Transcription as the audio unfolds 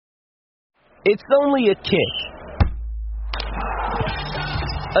It's only a kick,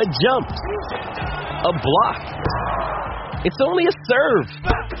 a jump, a block. It's only a serve.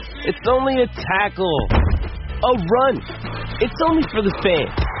 It's only a tackle, a run. It's only for the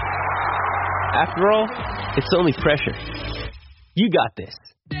fans. After all, it's only pressure. You got this.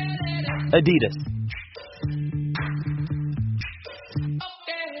 Adidas.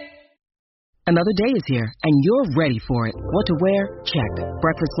 Another day is here, and you're ready for it. What to wear? Check.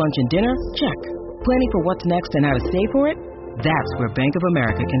 Breakfast, lunch, and dinner? Check. Planning for what's next and how to save for it? That's where Bank of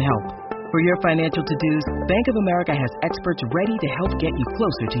America can help. For your financial to-dos, Bank of America has experts ready to help get you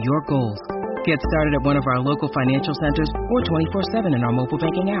closer to your goals. Get started at one of our local financial centers or 24/7 in our mobile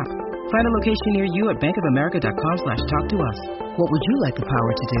banking app. Find a location near you at bankofamerica.com/talktous. What would you like the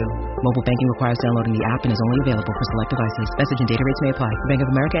power to do? Mobile banking requires downloading the app and is only available for select devices. Message and data rates may apply. Bank of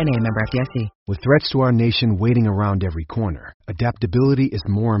America N.A., member FDIC. With threats to our nation waiting around every corner, adaptability is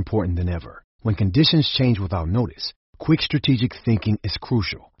more important than ever. When conditions change without notice, quick strategic thinking is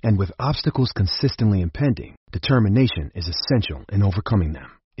crucial. And with obstacles consistently impending, determination is essential in overcoming them.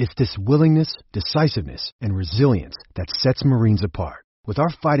 It's this willingness, decisiveness, and resilience that sets Marines apart. With our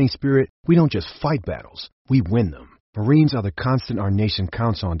fighting spirit, we don't just fight battles, we win them. Marines are the constant our nation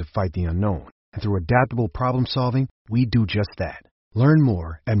counts on to fight the unknown. And through adaptable problem solving, we do just that. Learn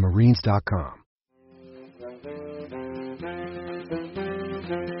more at marines.com.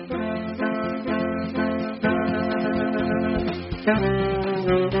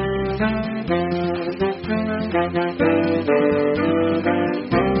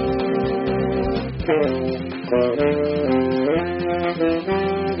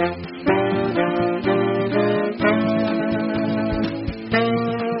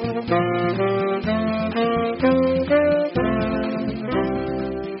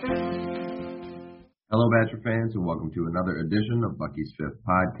 Hello, Badger fans, and welcome to another edition of Bucky's Fifth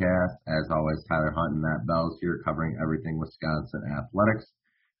Podcast. As always, Tyler Hunt and Matt Bells here covering everything Wisconsin athletics.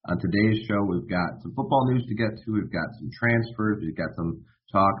 On today's show, we've got some football news to get to. We've got some transfers. We've got some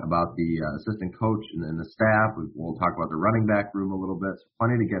talk about the assistant coach and the staff. We'll talk about the running back room a little bit. So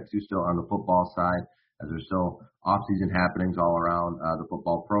plenty to get to still on the football side, as there's still off-season happenings all around the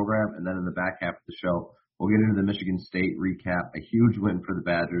football program. And then in the back half of the show, we'll get into the Michigan State recap. A huge win for the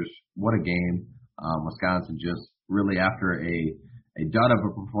Badgers. What a game. Wisconsin just really, after a dud of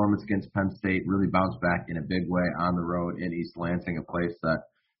a performance against Penn State, really bounced back in a big way on the road in East Lansing, a place that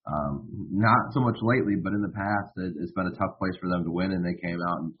not so much lately, but in the past, it's been a tough place for them to win, and they came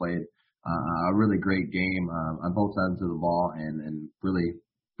out and played a really great game on both ends of the ball, and really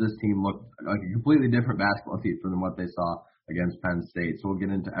this team looked like a completely different basketball team from what they saw against Penn State. So we'll get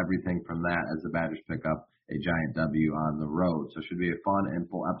into everything from that as the Badgers pick up a giant W on the road. So it should be a fun and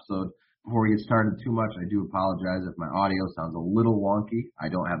full episode. Before we get started too much, I do apologize if my audio sounds a little wonky. I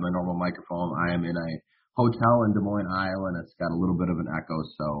don't have my normal microphone. I am in a hotel in Des Moines, Iowa, and it's got a little bit of an echo,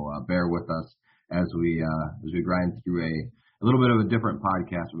 so bear with us as we grind through a little bit of a different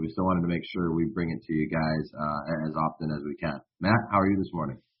podcast, but we still wanted to make sure we bring it to you guys as often as we can. Matt, how are you this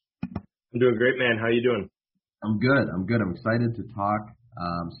morning? I'm doing great, man. How are you doing? I'm good. I'm excited to talk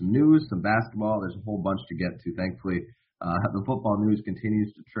some news, some basketball. There's a whole bunch to get to, thankfully. The football news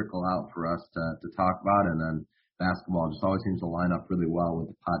continues to trickle out for us to talk about, and then basketball just always seems to line up really well with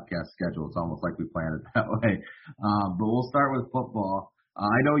the podcast schedule. It's almost like we planned it that way. But we'll start with football.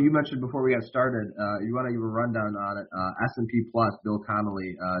 I know you mentioned before we got started, you want to give a rundown on it. S&P Plus, Bill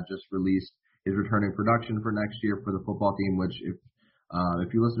Connolly just released his returning production for next year for the football team, which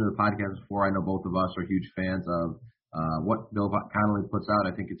if you listen to the podcast before, I know both of us are huge fans of what Bill Connolly puts out.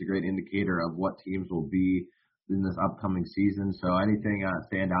 I think it's a great indicator of what teams will be in this upcoming season. So anything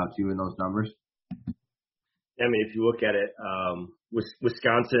stand out to you in those numbers? I mean, if you look at it,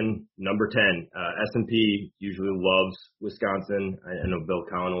 Wisconsin, number 10. S&P usually loves Wisconsin. I know Bill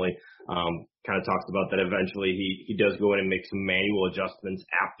Connolly kind of talks about that eventually. He does go in and make some manual adjustments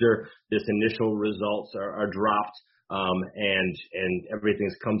after this initial results are dropped and everything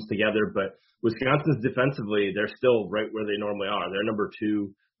comes together. But Wisconsin's defensively, they're still right where they normally are. They're number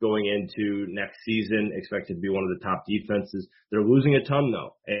 2. Going into next season, expected to be one of the top defenses. They're losing a ton,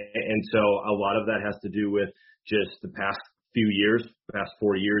 though. And so a lot of that has to do with just the past few years, past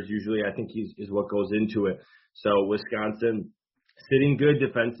 4 years usually, I think is what goes into it. So Wisconsin sitting good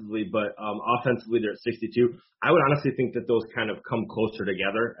defensively, but offensively they're at 62. I would honestly think that those kind of come closer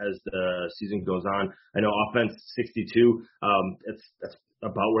together as the season goes on. I know offense 62, that's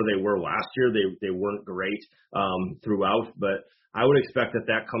about where they were last year. They weren't great throughout, but I would expect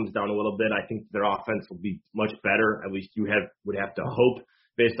that comes down a little bit. I think their offense will be much better. At least you would have to hope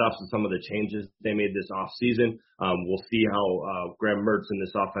based off of some of the changes they made this offseason. We'll see how Graham Mertz in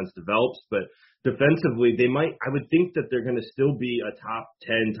this offense develops, but defensively, I would think that they're going to still be a top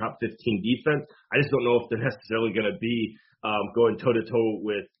 10, top 15 defense. I just don't know if they're necessarily going to be going toe-to-toe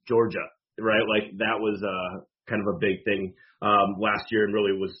with Georgia, right? Like that was kind of a big thing last year and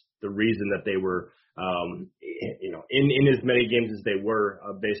really was the reason that they were in as many games as they were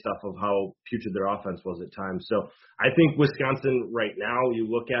based off of how putrid their offense was at times. So I think Wisconsin right now, you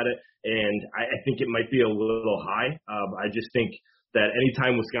look at it, and I think it might be a little high. I just think that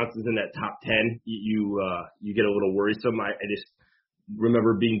anytime Wisconsin's in that top 10, you get a little worrisome. I just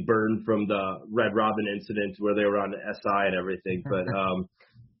remember being burned from the Red Robin incident where they were on the SI and everything. But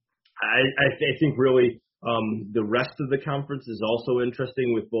I think really the rest of the conference is also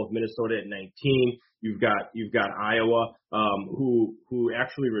interesting with both Minnesota at 19. You've got Iowa, who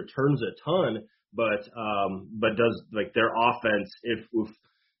actually returns a ton, but does like their offense. If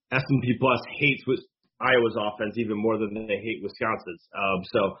S&P Plus hates Iowa's offense even more than they hate Wisconsin's.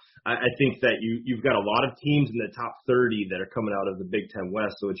 So I think that you've got a lot of teams in the top 30 that are coming out of the Big Ten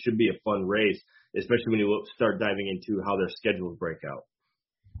West. So it should be a fun race, especially when you start diving into how their schedules break out.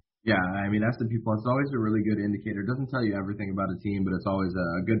 Yeah, I mean, S&P Plus is always a really good indicator. It doesn't tell you everything about a team, but it's always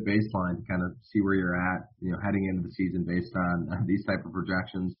a good baseline to kind of see where you're at, heading into the season based on these type of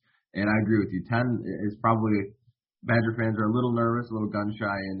projections. And I agree with you. 10 is probably Badger fans are a little nervous, a little gun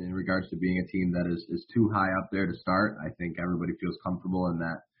shy in regards to being a team that is too high up there to start. I think everybody feels comfortable in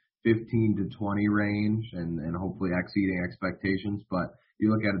that 15 to 20 range and hopefully exceeding expectations. But you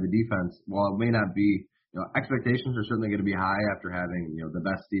look at it, the defense, while it may not be, expectations are certainly going to be high after having, the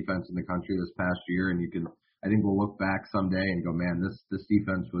best defense in the country this past year. And I think we'll look back someday and go, man, this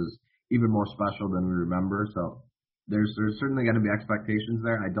defense was even more special than we remember. So there's certainly going to be expectations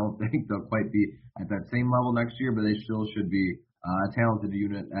there. I don't think they'll quite be at that same level next year, but they still should be a talented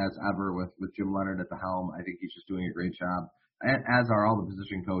unit as ever with Jim Leonhard at the helm. I think he's just doing a great job, as are all the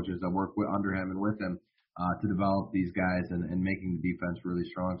position coaches that work under him and with him to develop these guys and making the defense really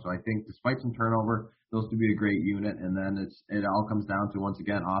strong. So I think despite some turnover, those could be a great unit. And then it all comes down to, once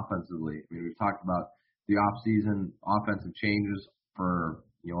again, offensively. I mean, we've talked about the offseason offensive changes for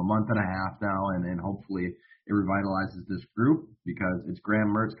a month and a half now, and hopefully it revitalizes this group because it's Graham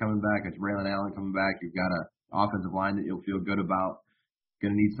Mertz coming back, it's Braylon Allen coming back. You've got an offensive line that you'll feel good about.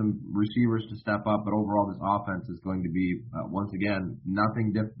 Going to need some receivers to step up, but overall this offense is going to be once again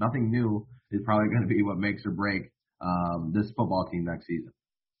nothing new is probably going to be what makes or break this football team next season.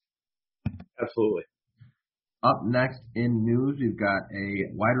 Absolutely. Up next in news, we've got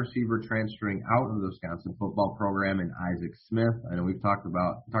a wide receiver transferring out of the Wisconsin football program in Isaac Smith. I know we've talked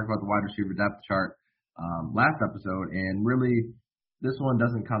about the wide receiver depth chart last episode, and really this one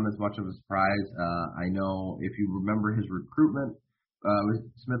doesn't come as much of a surprise. I know if you remember his recruitment,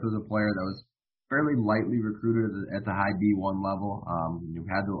 Smith was a player that was fairly lightly recruited at the high D1 level. You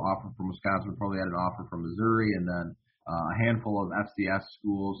had the offer from Wisconsin, probably had an offer from Missouri, and then a handful of FCS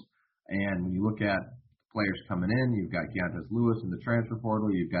schools. And when you look at players coming in, you've got Keontae Lewis in the transfer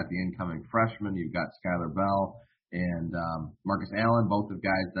portal, you've got the incoming freshman, you've got Skylar Bell and Marcus Allen, both of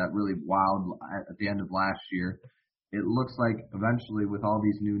guys that really wowed at the end of last year. It looks like eventually with all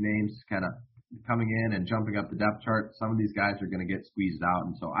these new names kind of coming in and jumping up the depth chart, some of these guys are going to get squeezed out.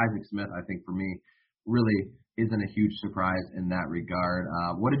 And so Isaac Smith, I think for me, really isn't a huge surprise in that regard.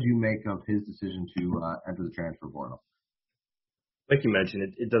 What did you make of his decision to enter the transfer portal? Like you mentioned,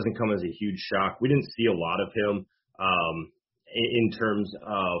 it doesn't come as a huge shock. We didn't see a lot of him in terms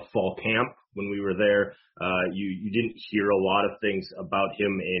of fall camp when we were there. You didn't hear a lot of things about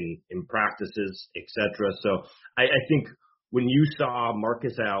him in practices, etc. So I think when you saw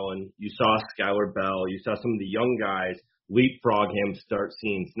Marcus Allen, you saw Skylar Bell, you saw some of the young guys leapfrog him, start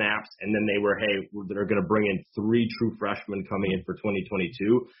seeing snaps, and then they're going to bring in 3 true freshmen coming in for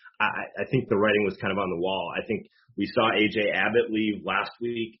 2022. I think the writing was kind of on the wall. I think we saw A.J. Abbott leave last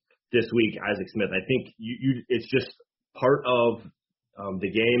week. This week, Isaac Smith. I think it's just part of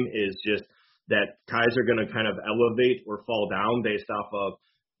the game is just that guys are going to kind of elevate or fall down based off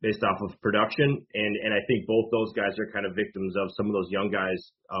of production, and I think both those guys are kind of victims of some of those young guys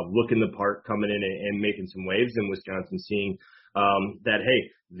looking the part, coming in and making some waves in Wisconsin, seeing that hey,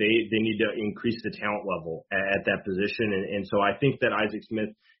 they need to increase the talent level at that position, and so I think that Isaac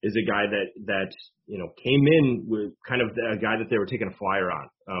Smith is a guy that came in with kind of a guy that they were taking a flyer on.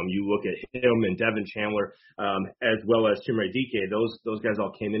 You look at him and Devin Chandler as well as Chimere Dike; those guys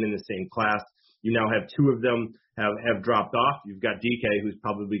all came in the same class. You now have two of them have dropped off. You've got DK, who's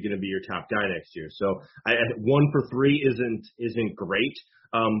probably going to be your top guy next year. So 1 for 3 isn't great.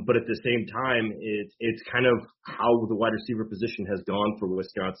 But at the same time, it's kind of how the wide receiver position has gone for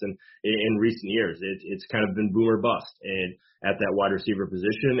Wisconsin in recent years. It's kind of been boom or bust and at that wide receiver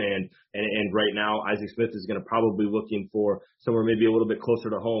position. And right now, Isaac Smith is going to probably looking for somewhere maybe a little bit closer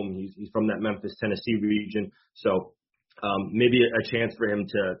to home. He's from that Memphis, Tennessee region. So maybe a chance for him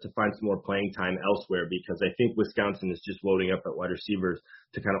to find some more playing time elsewhere, because I think Wisconsin is just loading up at wide receivers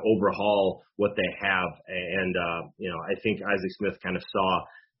to kind of overhaul what they have. And, I think Isaac Smith kind of saw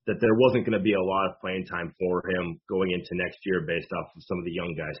that there wasn't going to be a lot of playing time for him going into next year based off of some of the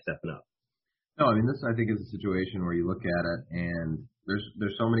young guys stepping up. No, I mean, this, I think, is a situation where you look at it and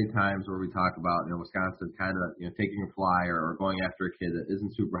there's so many times where we talk about, Wisconsin kind of, taking a flyer or going after a kid that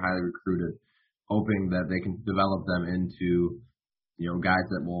isn't super highly recruited, hoping that they can develop them into, guys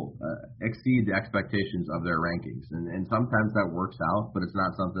that will exceed the expectations of their rankings. And sometimes that works out, but it's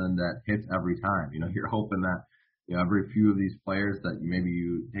not something that hits every time. You're hoping that, every few of these players that maybe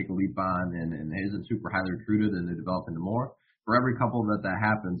you take a leap on and isn't super highly recruited and they develop into more. For every couple that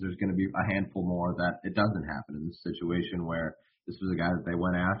happens, there's going to be a handful more that it doesn't happen in this situation where this was a guy that they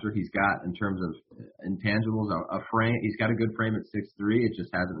went after. He's got, in terms of intangibles, a frame. He's got a good frame at 6'3". It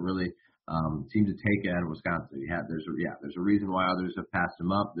just hasn't really seemed to take it out of Wisconsin. There's a reason why others have passed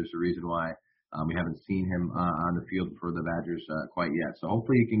him up. There's a reason why we haven't seen him on the field for the Badgers quite yet. So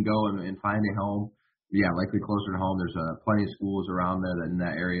hopefully he can go and find a home. Yeah, likely closer to home. There's plenty of schools around there in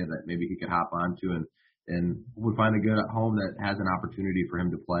that area that maybe he could hop onto and would find a good home that has an opportunity for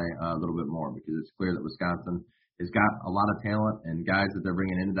him to play a little bit more, because it's clear that Wisconsin has got a lot of talent and guys that they're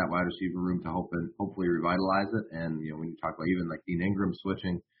bringing into that wide receiver room to hopefully revitalize it. And, when you talk about even like Dean Ingram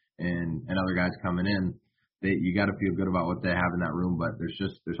switching and other guys coming in, you got to feel good about what they have in that room. But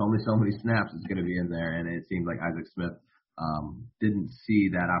there's only so many snaps that's going to be in there. And it seems like Isaac Smith didn't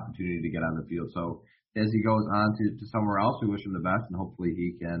see that opportunity to get on the field. So as he goes on to somewhere else, we wish him the best, and hopefully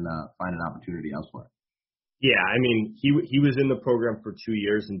he can find an opportunity elsewhere. Yeah, I mean, he was in the program for 2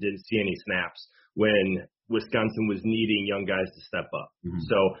 years and didn't see any snaps when Wisconsin was needing young guys to step up. Mm-hmm.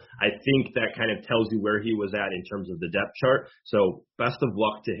 So I think that kind of tells you where he was at in terms of the depth chart. So best of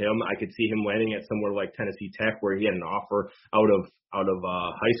luck to him. I could see him landing at somewhere like Tennessee Tech, where he had an offer out of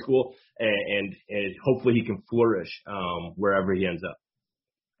high school, and hopefully he can flourish wherever he ends up.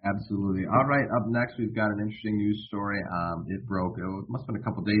 Absolutely. All right, up next, we've got an interesting news story. It broke, it must have been a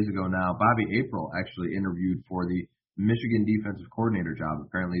couple days ago now. Bobby April actually interviewed for the Michigan defensive coordinator job.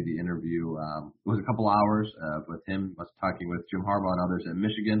 Apparently the interview was a couple hours with him talking with Jim Harbaugh and others at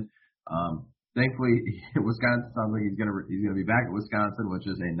Michigan. Thankfully, Wisconsin sounds like he's gonna be back at Wisconsin, which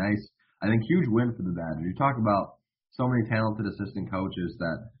is a nice, I think, huge win for the Badgers. You talk about so many talented assistant coaches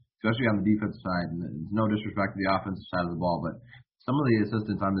that, especially on the defensive side, and it's no disrespect to the offensive side of the ball, but some of the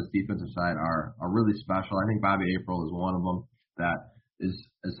assistants on this defensive side are really special. I think Bobby April is one of them that is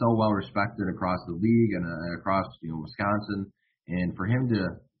so well respected across the league and across Wisconsin. And for him to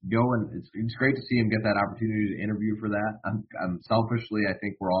go, and it's great to see him get that opportunity to interview for that. I'm selfishly, I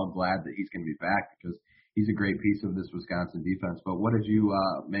think we're all glad that he's going to be back, because he's a great piece of this Wisconsin defense. But what did you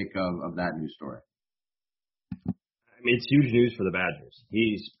make of that news story? I mean, it's huge news for the Badgers.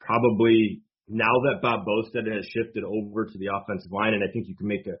 He's probably, now that Bob Bostad has shifted over to the offensive line, and I think you can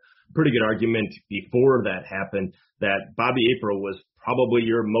make a pretty good argument before that happened that Bobby April was probably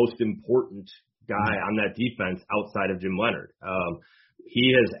your most important guy on that defense outside of Jim Leonhard.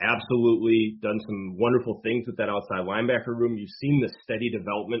 He has absolutely done some wonderful things with that outside linebacker room. You've seen the steady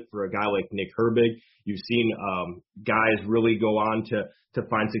development for a guy like Nick Herbig. You've seen guys really go on to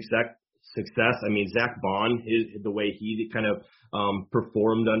find success. I mean, Zach Bond, the way he kind of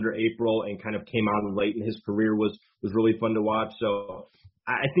performed under April and kind of came out late in his career was really fun to watch. So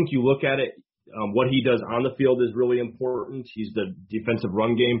I think you look at it, what he does on the field is really important. He's the defensive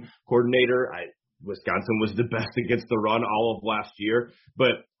run game coordinator. Wisconsin was the best against the run all of last year,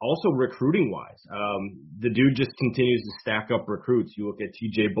 but also recruiting-wise. The dude just continues to stack up recruits. You look at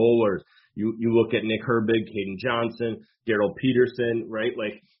TJ Bollers, you look at Nick Herbig, Caden Johnson, Daryl Peterson, right?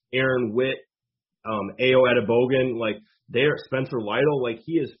 Like Aaron Witt, Ayo Adebogun, like Spencer Lytle, like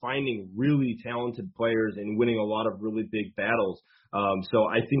he is finding really talented players and winning a lot of really big battles. So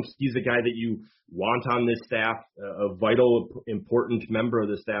I think he's a guy that you want on this staff, a vital, important member of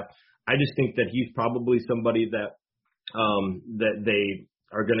the staff. I just think that he's probably somebody that they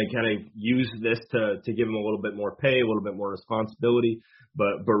are going to kind of use this to give him a little bit more pay, a little bit more responsibility.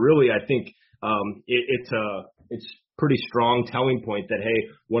 But really, I think it's pretty strong telling point that, hey,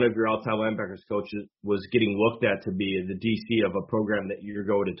 one of your outside linebackers coaches was getting looked at to be the DC of a program that you're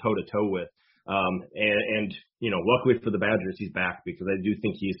going to toe-to-toe with. And luckily for the Badgers, he's back, because I do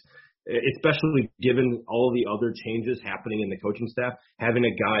think he's, especially given all the other changes happening in the coaching staff, having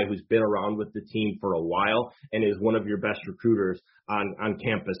a guy who's been around with the team for a while and is one of your best recruiters on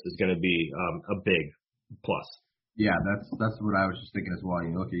campus is going to be a big plus. Yeah, that's what I was just thinking as well.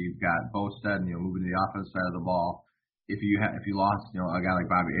 You've got Bostad, moving to the offensive side of the ball. If you lost, a guy like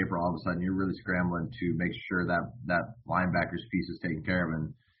Bobby April, all of a sudden you're really scrambling to make sure that linebackers piece is taken care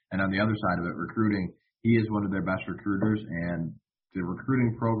of. And on the other side of it, recruiting, he is one of their best recruiters, and the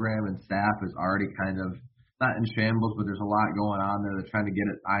recruiting program and staff is already kind of not in shambles, but there's a lot going on there. They're trying to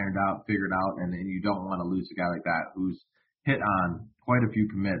get it ironed out, figured out, and you don't want to lose a guy like that who's hit on quite a few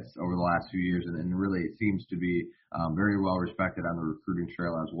commits over the last few years, and really seems to be very well respected on the recruiting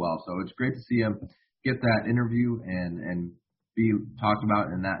trail as well. So it's great to see him get that interview and be talked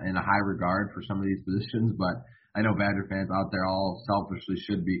about in a high regard for some of these positions. But I know Badger fans out there all selfishly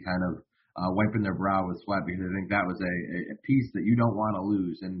should be kind of wiping their brow with sweat, because I think that was a piece that you don't want to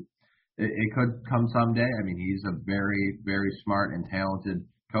lose. And it could come someday. I mean, he's a very, very smart and talented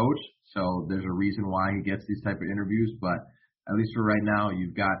coach, so there's a reason why he gets these type of interviews. But at least for right now,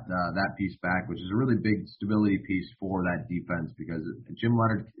 you've got that piece back, which is a really big stability piece for that defense, because Jim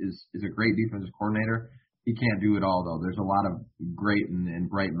Leonhard is a great defensive coordinator. He can't do it all, though. There's a lot of great and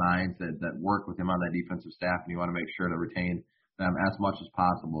bright minds that work with him on that defensive staff, and you want to make sure to retain them as much as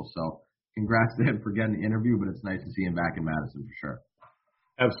possible. So congrats to him for getting the interview, but it's nice to see him back in Madison for sure.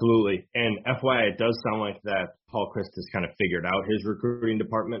 Absolutely. And FYI, it does sound like that Paul Chryst has kind of figured out his recruiting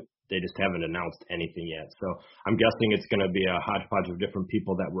department. They just haven't announced anything yet. So I'm guessing it's going to be a hodgepodge of different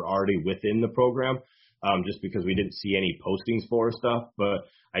people that were already within the program, just because we didn't see any postings for stuff. But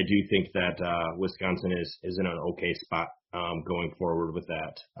I do think that Wisconsin is in an okay spot going forward with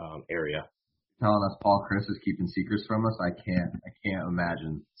that area. Telling us Paul Chryst is keeping secrets from us, I can't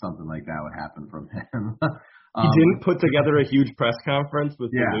imagine something like that would happen from him. He didn't put together a huge press conference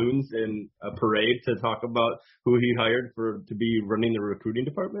with balloons and a parade to talk about who he hired to be running the recruiting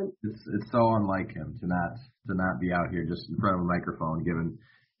department. It's so unlike him to not be out here just in front of a microphone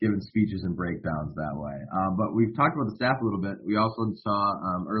giving speeches and breakdowns that way. But we've talked about the staff a little bit. We also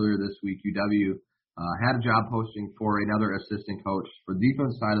saw earlier this week UW had a job posting for another assistant coach for the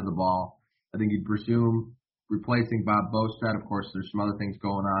defense side of the ball. I think you'd presume replacing Bob Bostad. Of course, there's some other things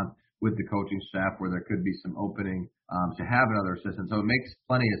going on with the coaching staff where there could be some opening to have another assistant. So it makes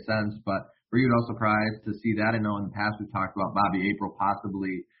plenty of sense. But were you at all surprised to see that? I know in the past we've talked about Bobby April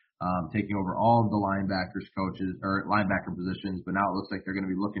possibly taking over all of the linebacker positions, but now it looks like they're going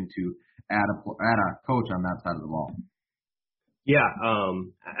to be looking to add a coach on that side of the ball. Yeah,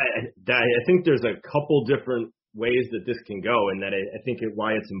 I think there's a couple different ways that this can go, and that I think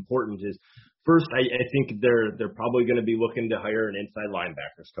why it's important is, first, I think they're probably going to be looking to hire an inside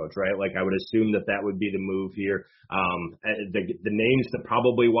linebackers coach, right? Like I would assume that would be the move here. The names to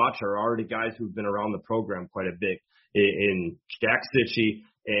probably watch are already guys who've been around the program quite a bit in Jack Sitchie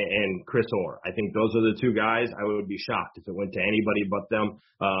and Chris Orr. I think those are the two guys. I would be shocked if it went to anybody but them,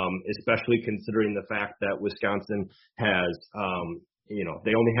 especially considering the fact that Wisconsin has,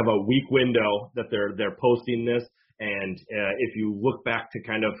 they only have a week window that they're posting this. And if you look back to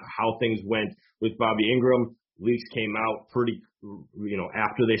kind of how things went with Bobby Ingram, leaks came out pretty,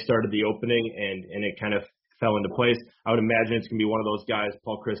 after they started the opening, and it kind of fell into place. I would imagine it's going to be one of those guys.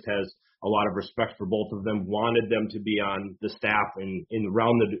 Paul Chryst has a lot of respect for both of them, wanted them to be on the staff and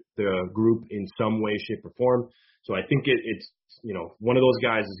around the group in some way, shape, or form. So I think it's one of those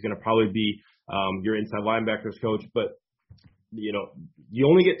guys is going to probably be your inside linebackers coach, but you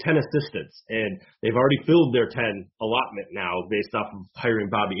only get 10 assistants, and they've already filled their 10 allotment now based off of hiring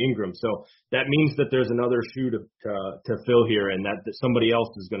Bobby Ingram. So that means that there's another shoe to fill here, and that somebody else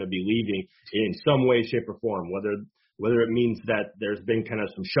is going to be leaving in some way, shape, or form, whether it means that there's been kind of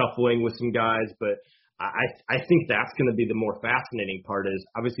some shuffling with some guys. But I think that's going to be the more fascinating part, is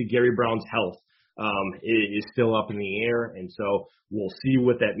obviously Gary Brown's health is still up in the air, and so we'll see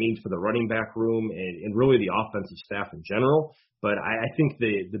what that means for the running back room and really the offensive staff in general. But I think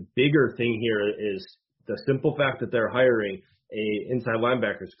the bigger thing here is the simple fact that they're hiring a inside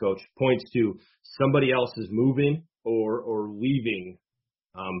linebackers coach points to somebody else is moving or leaving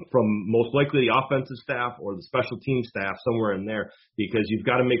from most likely the offensive staff or the special team staff, somewhere in there, because you've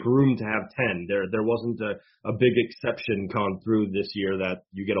got to make room to have 10. There wasn't a big exception gone through this year that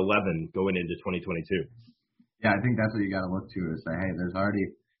you get 11 going into 2022. Yeah, I think that's what you got to look to, is say, hey,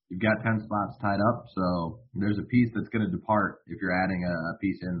 you've got 10 spots tied up, so there's a piece that's going to depart if you're adding a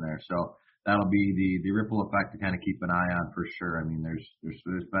piece in there. So that'll be the ripple effect to kind of keep an eye on for sure. I mean, there's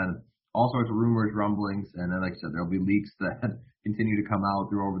been all sorts of rumors, rumblings, and then, like I said, there'll be leaks that continue to come out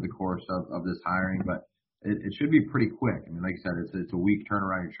over the course of this hiring, but it should be pretty quick. I mean, like I said, it's a week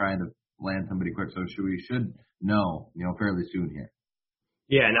turnaround. You're trying to land somebody quick, so we should know, fairly soon here.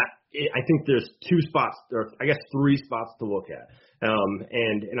 Yeah, and I think there's two spots, or I guess three spots to look at.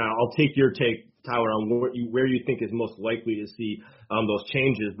 And I'll take your take, Tyler, on where you think is most likely to see those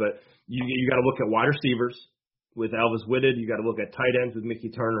changes. But you got to look at wide receivers with Alvis Whitted. You got to look at tight ends with Mickey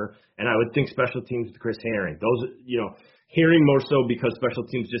Turner, and I would think special teams with Chris Herring. Those, Herring more so because special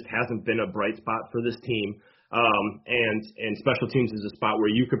teams just hasn't been a bright spot for this team. And special teams is a spot where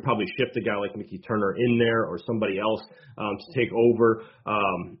you could probably shift a guy like Mickey Turner in there or somebody else to take over.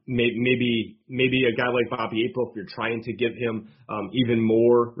 Maybe a guy like Bobby April, if you're trying to give him even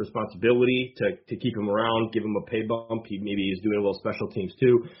more responsibility to keep him around, give him a pay bump. Maybe he's doing a little special teams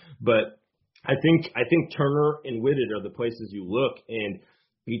too. But I think Turner and Whitted are the places you look, and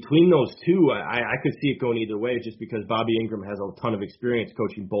between those two, I could see it going either way just because Bobby Ingram has a ton of experience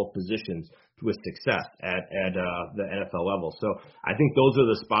coaching both positions with success at the NFL level. So I think those are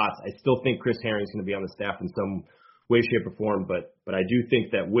the spots. I still think Chris Herring is going to be on the staff in some way, shape, or form, but I do think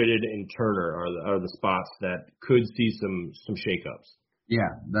that Whitted and Turner are the spots that could see some shakeups. Yeah,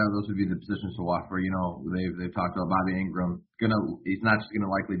 those would be the positions to watch for. They've talked about Bobby Ingram. He's not just going to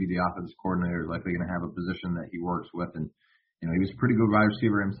likely be the offensive coordinator. He's likely going to have a position that he works with, and he was a pretty good wide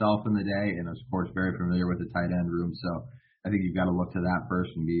receiver himself in the day, and of course very familiar with the tight end room. So I think you've got to look to that first,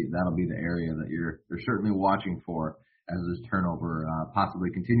 and that'll be the area that you're certainly watching for as this turnover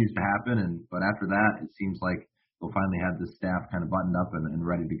possibly continues to happen. But after that, it seems like we'll finally have the staff kind of buttoned up and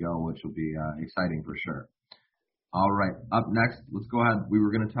ready to go, which will be exciting for sure. All right, up next, let's go ahead. We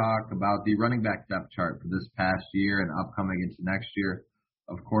were going to talk about the running back depth chart for this past year and upcoming into next year.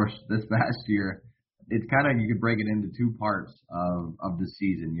 Of course, this past year, it's you could break it into two parts of the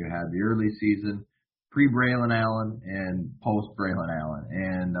season. You had the early season, pre-Braylon Allen and post-Braylon Allen.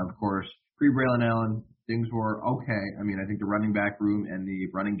 And, of course, pre-Braylon Allen, things were okay. I mean, I think the running back room and the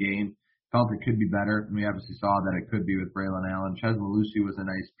running game felt it could be better. And we obviously saw that it could be with Braylon Allen. Chez Mellusi was a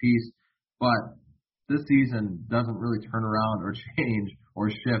nice piece. But this season doesn't really turn around or change or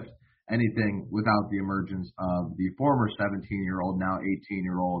shift anything without the emergence of the former 17-year-old, now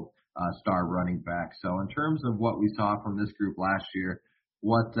 18-year-old star running back. So in terms of what we saw from this group last year,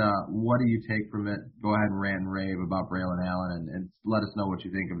 what do you take from it? Go ahead and rant and rave about Braylon Allen and let us know what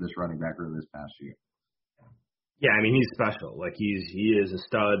you think of this running back room this past year. Yeah, I mean, he's special. He is a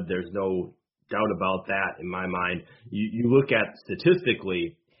stud. There's no doubt about that in my mind. You look at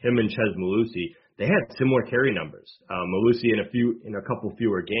statistically, him and Chez Mellusi, they had similar carry numbers. Mellusi in a couple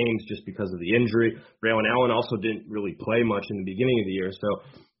fewer games just because of the injury. Braylon Allen also didn't really play much in the beginning of the year. So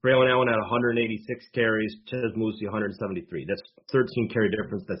Braylon Allen had 186 carries, Chez Mellusi 173. That's 13 carry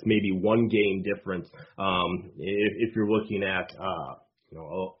difference. That's maybe one game difference if you're looking at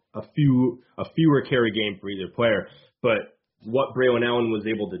a fewer carry game for either player. But what Braylon Allen was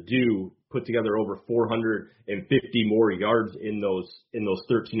able to do, put together over 450 more yards in those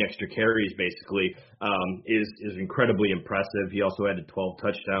 13 extra carries, basically, is incredibly impressive. He also added 12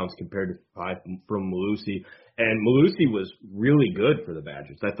 touchdowns compared to 5 from Mellusi. And Mellusi was really good for the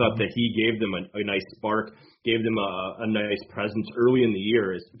Badgers. I thought that he gave them a nice spark, gave them a nice presence early in the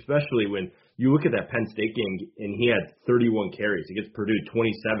year, especially when you look at that Penn State game and he had 31 carries. Against Purdue,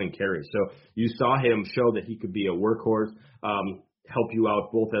 27 carries. So you saw him show that he could be a workhorse, help you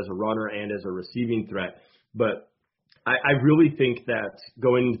out both as a runner and as a receiving threat. But I really think that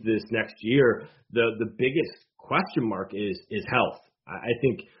going into this next year, the biggest question mark is health. I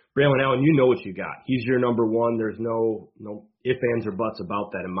think Braylon Allen, you know what you got. He's your number one. There's no ifs, ands, or buts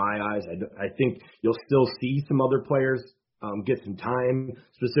about that in my eyes. I think you'll still see some other players get some time,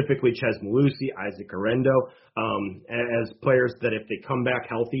 specifically Chez Mellusi, Isaac Arendo, as players that if they come back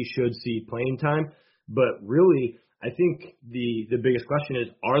healthy should see playing time. But really, I think the biggest question is,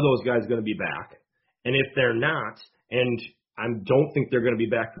 are those guys going to be back? And if they're not, and I don't think they're going to be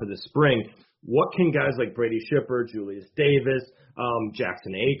back for the spring, what can guys like Brady Schipper, Julius Davis,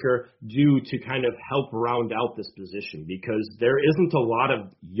 Jackson Aker do to kind of help round out this position? Because there isn't a lot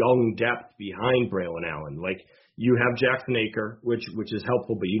of young depth behind Braylon Allen. You have Jackson Aker, which is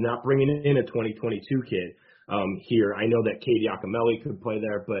helpful, but you're not bringing in a 2022 kid here. I know that Cade Yakimelli could play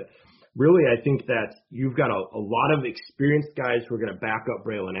there, but really I think that you've got a lot of experienced guys who are going to back up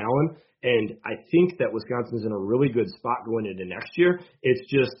Braylon Allen, and I think that Wisconsin's in a really good spot going into next year. It's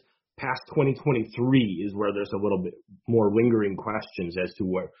just past 2023 is where there's a little bit more lingering questions as to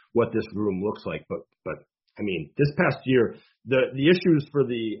what this room looks like. But I mean, this past year, the issues for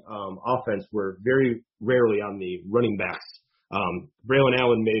the offense were very rarely on the running backs Braylon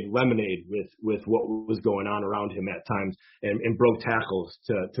Allen made lemonade with what was going on around him at times and broke tackles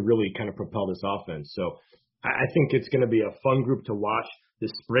to really kind of propel this offense. So I think it's going to be a fun group to watch this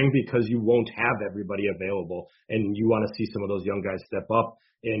spring because you won't have everybody available, and you want to see some of those young guys step up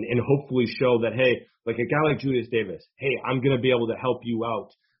and hopefully show that, hey, like a guy like Julius Davis, hey, I'm going to be able to help you out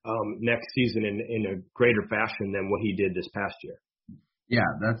next season in a greater fashion than what he did this past year. Yeah,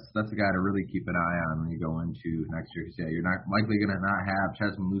 that's a guy to really keep an eye on when you go into next year. Because you're not likely going to not have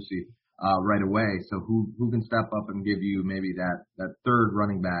Chez Mellusi right away. So who can step up and give you maybe that third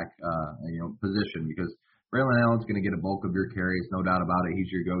running back position? Because Braylon Allen's going to get a bulk of your carries, no doubt about it. He's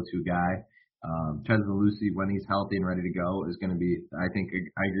your go-to guy. Chez Mellusi, when he's healthy and ready to go, is going to be, I think,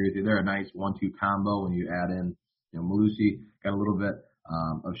 I agree with you. They're a nice 1-2 combo when you add in, Mellusi, got a little bit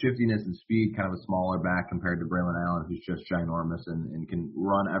of shiftiness and speed, kind of a smaller back compared to Braylon Allen, who's just ginormous and can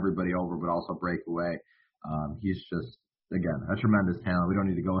run everybody over but also break away. He's just, again, a tremendous talent. We don't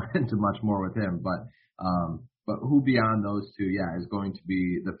need to go into much more with him, but who beyond those two, is going to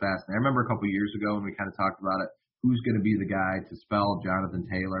be the fast. And I remember a couple of years ago when we kind of talked about it, who's going to be the guy to spell Jonathan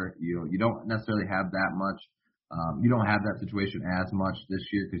Taylor. You don't necessarily have that much. You don't have that situation as much this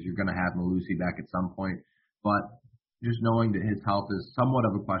year because you're going to have Mellusi back at some point. But just knowing that his health is somewhat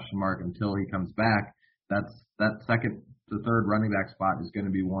of a question mark until he comes back, that second to third running back spot is going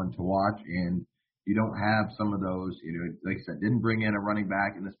to be one to watch. And you don't have some of those, like I said, didn't bring in a running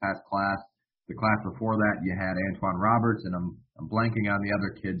back in this past class. The class before that, you had Antoine Roberts, and I'm blanking on the other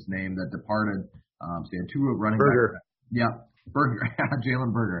kid's name that departed. So you had two running backs. Yeah, Berger,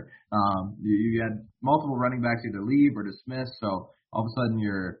 Jalen Berger. You had multiple running backs either leave or dismiss. So all of a sudden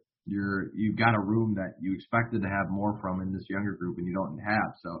you've got a room that you expected to have more from in this younger group, and you don't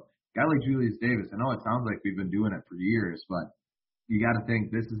have. So a guy like Julius Davis, I know it sounds like we've been doing it for years, but you got to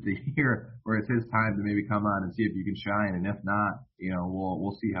think this is the year where it's his time to maybe come on and see if you can shine. And if not,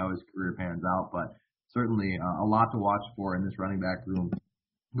 we'll see how his career pans out. But certainly a lot to watch for in this running back room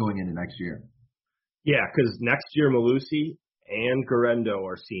going into next year. Yeah, because next year Mellusi and Guerendo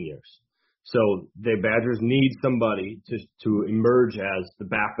are seniors. So the Badgers need somebody to emerge as the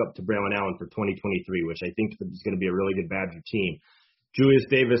backup to Braylon Allen for 2023, which I think is going to be a really good Badger team. Julius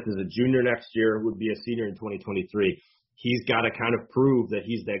Davis is a junior next year, would be a senior in 2023. He's got to kind of prove that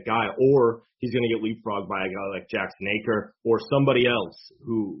he's that guy, or he's going to get leapfrogged by a guy like Jackson Aker or somebody else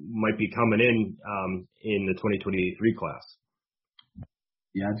who might be coming in the 2023 class.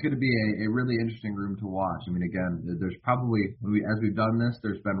 Yeah, it's going to be a really interesting room to watch. I mean, again, there's probably, as we've done this,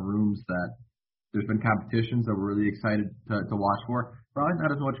 there's been competitions that we're really excited to watch for. Probably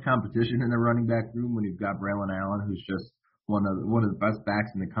not as much competition in the running back room when you've got Braylon Allen, who's just one of the best backs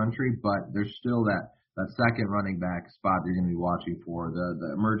in the country, but there's still that second running back spot that you're going to be watching for.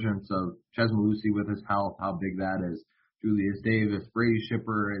 The emergence of Chez Mellusi with his health, how big that is. Julius Davis, Brady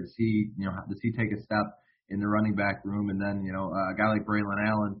Schipper, does he take a step in the running back room? And then, a guy like Braylon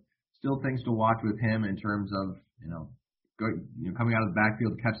Allen, still things to watch with him in terms of, coming out of the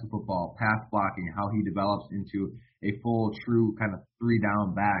backfield to catch the football, pass blocking, how he develops into a full, true kind of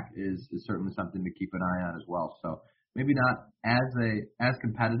 3-down back is certainly something to keep an eye on as well. So maybe not as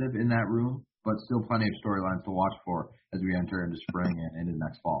competitive in that room, but still plenty of storylines to watch for as we enter into spring and into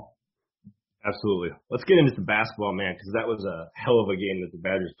next fall. Absolutely. Let's get into the basketball, man, because that was a hell of a game that the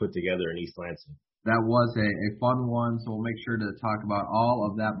Badgers put together in East Lansing. That was a fun one, so we'll make sure to talk about all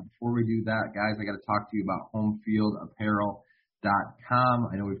of that. Before we do that, guys, I got to talk to you about homefieldapparel.com.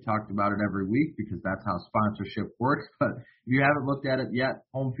 I know we've talked about it every week because that's how sponsorship works, but if you haven't looked at it yet,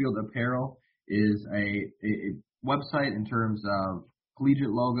 Homefield Apparel is a website in terms of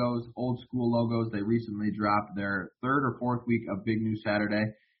collegiate logos, old school logos. They recently dropped their third or fourth week of Big New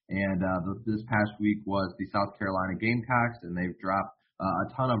Saturday, and this past week was the South Carolina Gamecocks, and they've dropped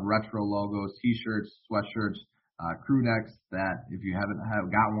a ton of retro logos, T-shirts, sweatshirts, crew necks that if you haven't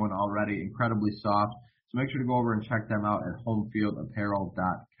got one already, incredibly soft. So make sure to go over and check them out at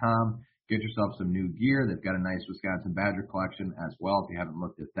homefieldapparel.com. Get yourself some new gear. They've got a nice Wisconsin Badger collection as well if you haven't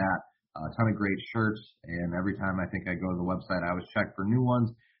looked at that. A ton of great shirts, and every time I think I go to the website, I always check for new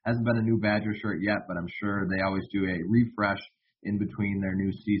ones. Hasn't been a new Badger shirt yet, but I'm sure they always do a refresh in between their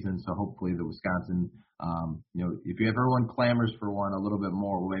new season. So hopefully the Wisconsin, if everyone clamors for one a little bit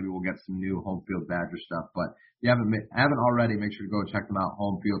more, maybe we'll get some new Homefield Badger stuff. But if you haven't already, make sure to go check them out,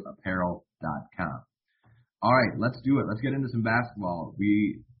 homefieldapparel.com. All right, let's do it. Let's get into some basketball.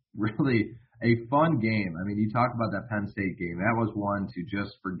 Really a fun game. I mean, you talk about that Penn State game. That was one to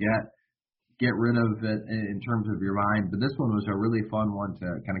just get rid of it in terms of your mind. But this one was a really fun one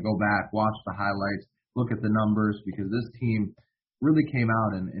to kind of go back, watch the highlights, look at the numbers, because this team really came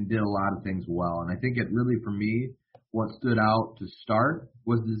out and did a lot of things well. And I think it really, for me, what stood out to start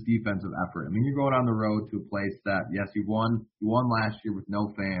was this defensive effort. I mean, you're going on the road to a place that, yes, you won last year with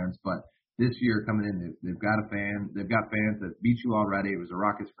no fans, but this year coming in, they've got fans that beat you already. It was a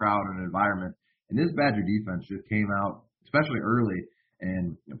raucous crowd and an environment. And this Badger defense just came out, especially early,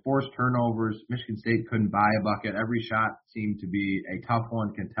 and forced turnovers. Michigan State couldn't buy a bucket. Every shot seemed to be a tough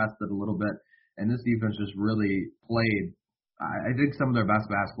one, contested a little bit. And this defense just really played, I think, some of their best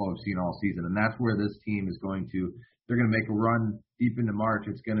basketball we've seen all season. And that's where this team is they're going to make a run deep into March.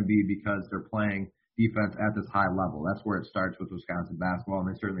 It's going to be because they're playing defense at this high level. That's where it starts with Wisconsin basketball,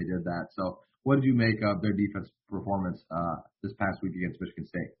 and they certainly did that. So what did you make of their defense performance this past week against Michigan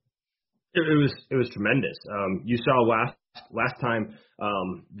State? It was tremendous. You saw last time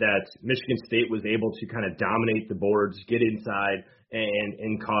that Michigan State was able to kind of dominate the boards, get inside,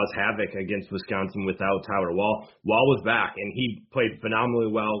 and cause havoc against Wisconsin without Tyler Wahl. Wahl was back, and he played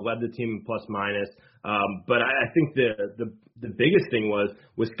phenomenally well, led the team in plus minus. But I think the biggest thing was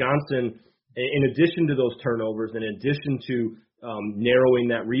Wisconsin, in addition to those turnovers, in addition to narrowing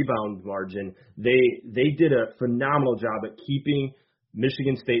that rebound margin, they did a phenomenal job at keeping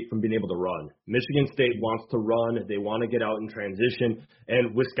Michigan State from being able to run. Michigan State wants to run. They want to get out in transition.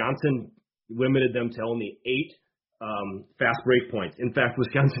 And Wisconsin limited them to only 8 fast break points. In fact,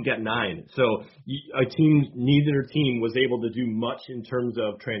 Wisconsin got 9. So neither team was able to do much in terms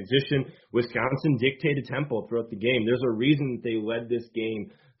of transition. Wisconsin dictated tempo throughout the game. There's a reason they led this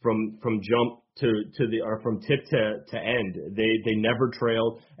game from jump from tip to end. They never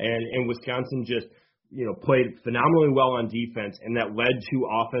trailed, and Wisconsin just played phenomenally well on defense, and that led to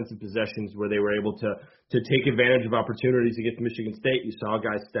offensive possessions where they were able to take advantage of opportunities against Michigan State. You saw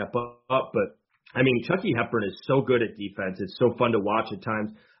guys step up, but I mean, Chucky Hepburn is so good at defense. It's so fun to watch at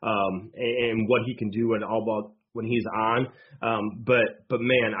times, and what he can do and all about when he's on. But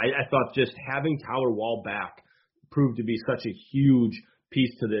man, I thought just having Tyler Wahl back proved to be such a huge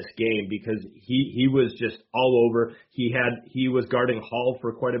piece to this game because he was just all over. He was guarding Hall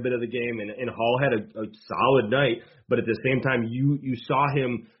for quite a bit of the game, and Hall had a solid night, but at the same time you saw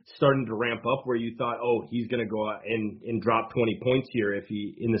him starting to ramp up where you thought, oh, he's going to go out and drop 20 points here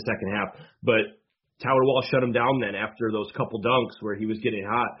in the second half. But Tyler Wahl shut him down then after those couple dunks where he was getting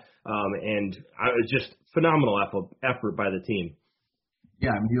hot, and it was just phenomenal effort by the team.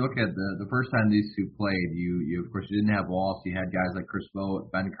 Yeah, I mean, you look at the first time these two played, you of course you didn't have Wahl, so you had guys like Chris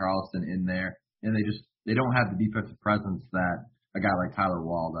Boat, Ben Carlson in there, and they don't have the defensive presence that a guy like Tyler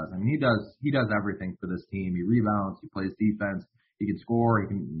Wahl does. I mean, he does everything for this team. He rebounds, he plays defense, he can score,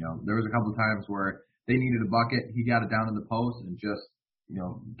 there was a couple of times where they needed a bucket, he got it down to the post and just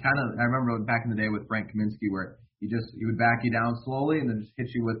kind of, I remember back in the day with Frank Kaminsky where he would back you down slowly and then just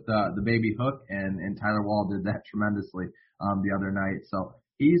hit you with the baby hook, and Tyler Wahl did that tremendously the other night. So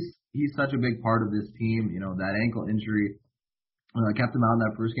he's such a big part of this team. That ankle injury kept him out in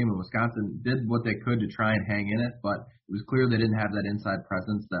that first game, and Wisconsin did what they could to try and hang in it, but it was clear they didn't have that inside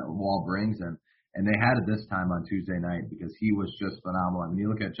presence that Wahl brings, and they had it this time on Tuesday night because he was just phenomenal. I mean, you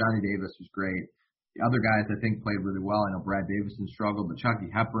look at Johnny Davis was great. The other guys I think played really well. I know Brad Davison struggled, but Chucky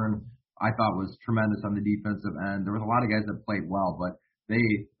Hepburn I thought was tremendous on the defensive end. There was a lot of guys that played well, but they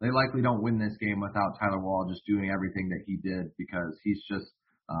likely don't win this game without Tyler Wahl just doing everything that he did because he's just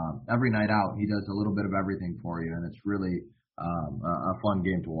every night out he does a little bit of everything for you, and it's really a fun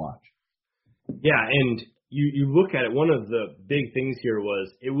game to watch. Yeah, and you look at it, one of the big things here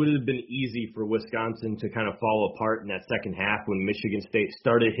was it would have been easy for Wisconsin to kind of fall apart in that second half when Michigan State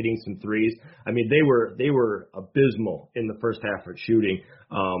started hitting some threes. I mean, they were abysmal in the first half of shooting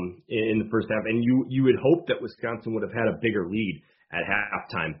in the first half, and you would hope that Wisconsin would have had a bigger lead at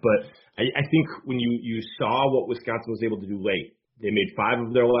halftime. But I think when you saw what Wisconsin was able to do late, they made 5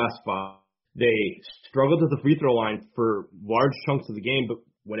 of their last 5. They struggled at the free throw line for large chunks of the game, but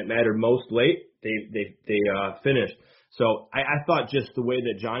when it mattered most late, they finished. So I thought just the way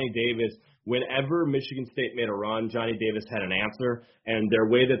that Johnny Davis, whenever Michigan State made a run, Johnny Davis had an answer, and their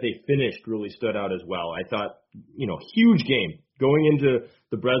way that they finished really stood out as well. I thought, huge game. Going into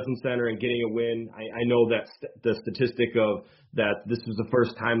the Breslin Center and getting a win, I know that the statistic of that this was the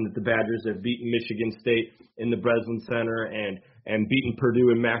first time that the Badgers have beaten Michigan State in the Breslin Center and beaten Purdue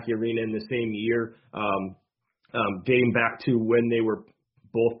in Mackey Arena in the same year, dating back to when they were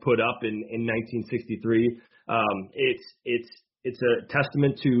both put up in 1963. It's a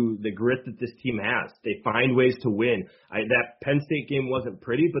testament to the grit that this team has. They find ways to win. That Penn State game wasn't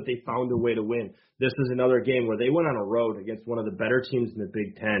pretty, but they found a way to win. This is another game where they went on a road against one of the better teams in the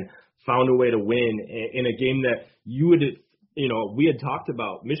Big Ten, found a way to win in a game that you would we had talked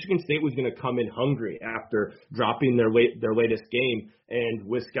about Michigan State was going to come in hungry after dropping their latest game, and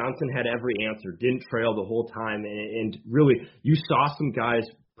Wisconsin had every answer, didn't trail the whole time, and really you saw some guys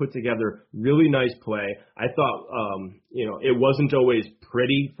put together really nice play. I thought, it wasn't always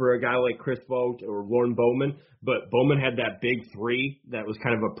pretty for a guy like Chris Vogt or Lauren Bowman, but Bowman had that big three that was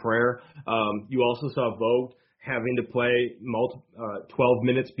kind of a prayer. You also saw Vogt having to play 12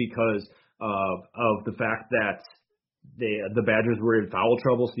 minutes because of the fact that the Badgers were in foul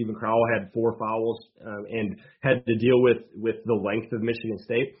trouble. Stephen Crowell had 4 fouls and had to deal with the length of Michigan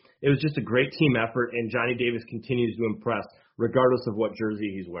State. It was just a great team effort, and Johnny Davis continues to impress regardless of what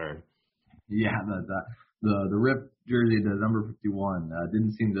jersey he's wearing. Yeah, the ripped jersey, the number 51,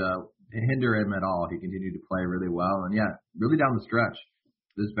 didn't seem to hinder him at all. He continued to play really well, and really down the stretch,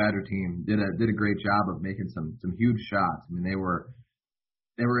 this Badger team did a great job of making some huge shots. I mean,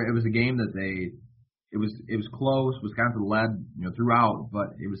 it was a game that it was close. Wisconsin led, throughout,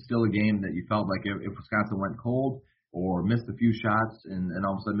 but it was still a game that you felt like if Wisconsin went cold or missed a few shots and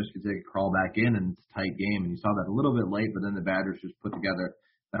all of a sudden Michigan State could crawl back in, and it's a tight game. And you saw that a little bit late, but then the Badgers just put together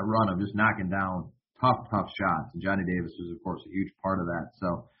that run of just knocking down tough shots. And Johnny Davis was, of course, a huge part of that.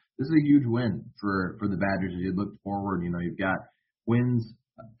 So this is a huge win for the Badgers as you look forward. You've got wins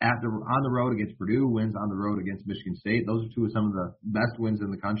on the road against Purdue, wins on the road against Michigan State. Those are two of some of the best wins in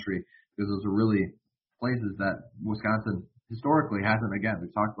the country because those are really places that Wisconsin historically hasn't, again,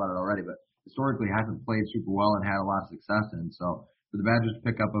 we've talked about it already, but historically hasn't played super well and had a lot of success in. So for the Badgers to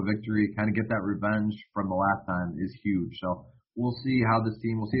pick up a victory, kind of get that revenge from the last time is huge. So we'll see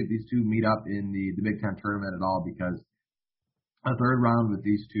we'll see if these two meet up in the Big Ten tournament at all, because a third round with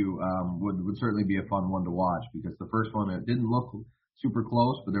these two would certainly be a fun one to watch, because the first one, it didn't look super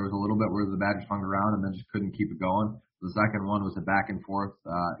close, but there was a little bit where the Badgers hung around and then just couldn't keep it going. The second one was a back and forth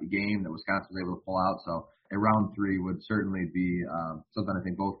game that Wisconsin was able to pull out. So a round 3 would certainly be something I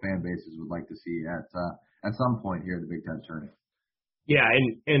think both fan bases would like to see at some point here at the Big Ten tournament. Yeah,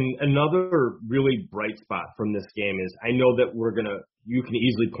 and another really bright spot from this game is I know that you can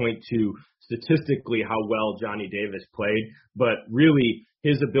easily point to statistically how well Johnny Davis played, but really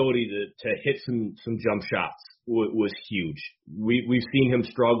his ability to hit some jump shots was huge. We've seen him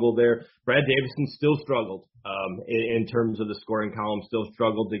struggle there. Brad Davison still struggled in terms of the scoring column, still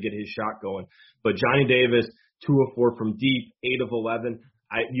struggled to get his shot going. But Johnny Davis, 2 of 4 from deep, 8 of 11.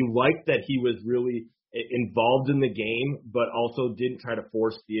 You like that he was really involved in the game, but also didn't try to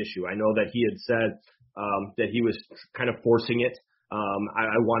force the issue. I know that he had said that he was kind of forcing it.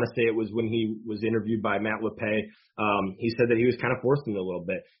 I want to say it was when he was interviewed by Matt LePay. He said that he was kind of forcing it a little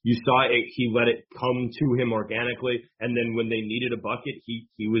bit. You saw it, he let it come to him organically, and then when they needed a bucket,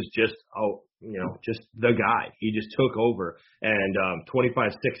 he was just just the guy. He just took over, and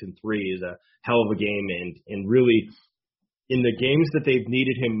 25, 6, and 3 is a hell of a game, and really in the games that they've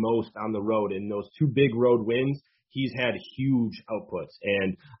needed him most on the road, in those 2 big road wins, he's had huge outputs,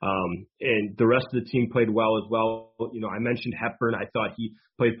 and the rest of the team played well as well. I mentioned Hepburn. I thought he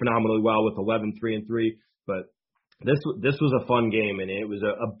played phenomenally well with 11, 3, and 3. But this was a fun game, and it was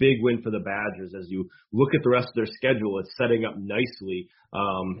a big win for the Badgers. As you look at the rest of their schedule, it's setting up nicely,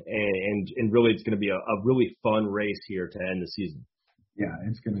 and really it's going to be a really fun race here to end the season. Yeah,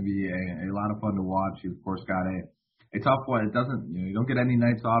 it's going to be a lot of fun to watch. You, of course, got a tough one. It doesn't, you don't get any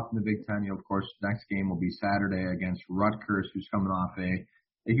nights off in the Big Ten. Of course, next game will be Saturday against Rutgers, who's coming off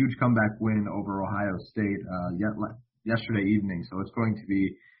a huge comeback win over Ohio State yesterday evening. So it's going to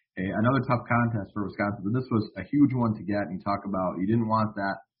be another tough contest for Wisconsin. But this was a huge one to get. And you talk about you didn't want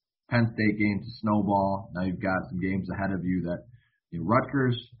that Penn State game to snowball. Now you've got some games ahead of you that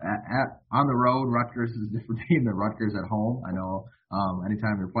Rutgers on the road. Rutgers is a different team than Rutgers at home. I know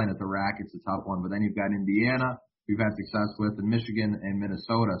anytime you're playing at the RAC, it's a tough one. But then you've got Indiana, we've had success with, in Michigan and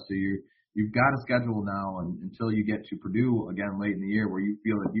Minnesota. So you've got a schedule now until you get to Purdue again late in the year where you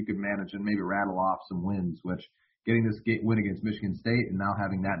feel that you could manage and maybe rattle off some wins, which getting this win against Michigan State and now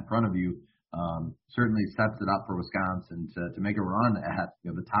having that in front of you certainly sets it up for Wisconsin to make a run at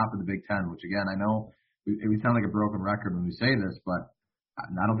the top of the Big Ten, which again, I know we sound like a broken record when we say this, but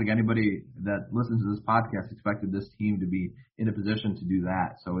I don't think anybody that listens to this podcast expected this team to be in a position to do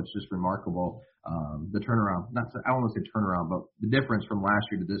that. So it's just remarkable. The turnaround, I don't want to say turnaround, but the difference from last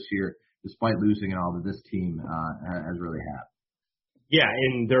year to this year, despite losing it all, that this team has really had. Yeah,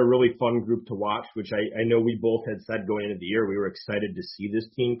 and they're a really fun group to watch, which I know we both had said going into the year we were excited to see this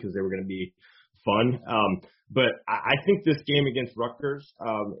team because they were going to be fun. But I think this game against Rutgers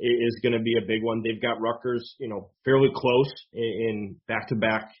is going to be a big one. They've got Rutgers, fairly close in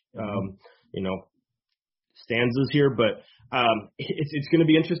back-to-back, stanzas here. But it's going to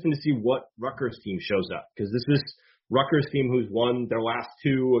be interesting to see what Rutgers team shows up, because this is Rutgers team who's won their last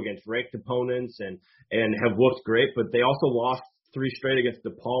 2 against ranked opponents and have looked great, but they also lost 3 straight against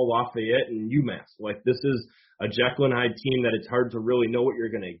DePaul, Lafayette, and UMass. Like, this is a Jekyll and Hyde team that it's hard to really know what you're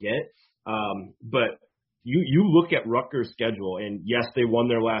going to get. But you look at Rutgers' schedule, and yes, they won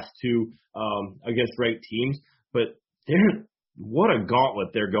their last 2 against ranked teams, but what a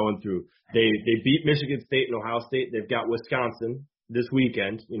gauntlet they're going through. They beat Michigan State and Ohio State. They've got Wisconsin this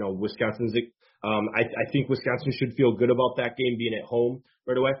weekend. You know, Wisconsin's I think Wisconsin should feel good about that game being at home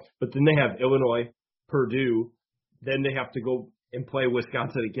right away. But then they have Illinois, Purdue. Then they have to go and play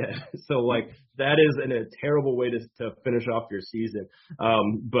Wisconsin again. So, like, that is a terrible way to finish off your season.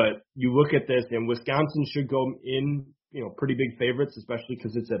 But you look at this, and Wisconsin should go in, pretty big favorites, especially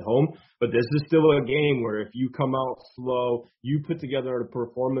because it's at home. But this is still a game where if you come out slow, you put together a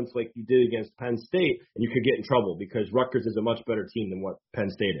performance like you did against Penn State, and you could get in trouble because Rutgers is a much better team than what Penn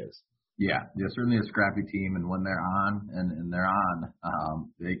State is. Yeah, certainly a scrappy team, and when they're on, and they're on,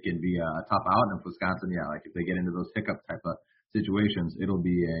 they can be a tough out. And if Wisconsin, like if they get into those hiccup type of situations, it'll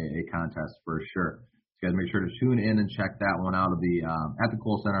be a contest for sure. So you guys make sure to tune in and check that one out. It'll be at the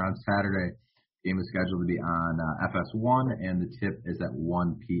Kohl Center on Saturday. Game is scheduled to be on FS1, and the tip is at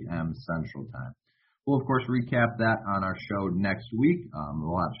 1 p.m. Central Time. We'll, of course, recap that on our show next week.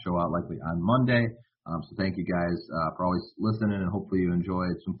 We'll have a show out likely on Monday. So thank you guys for always listening, and hopefully you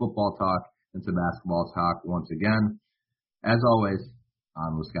enjoyed some football talk and some basketball talk once again. As always,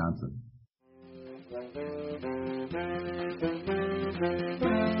 on Wisconsin.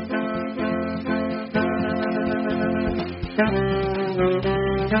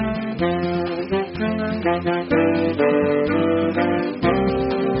 Thank you.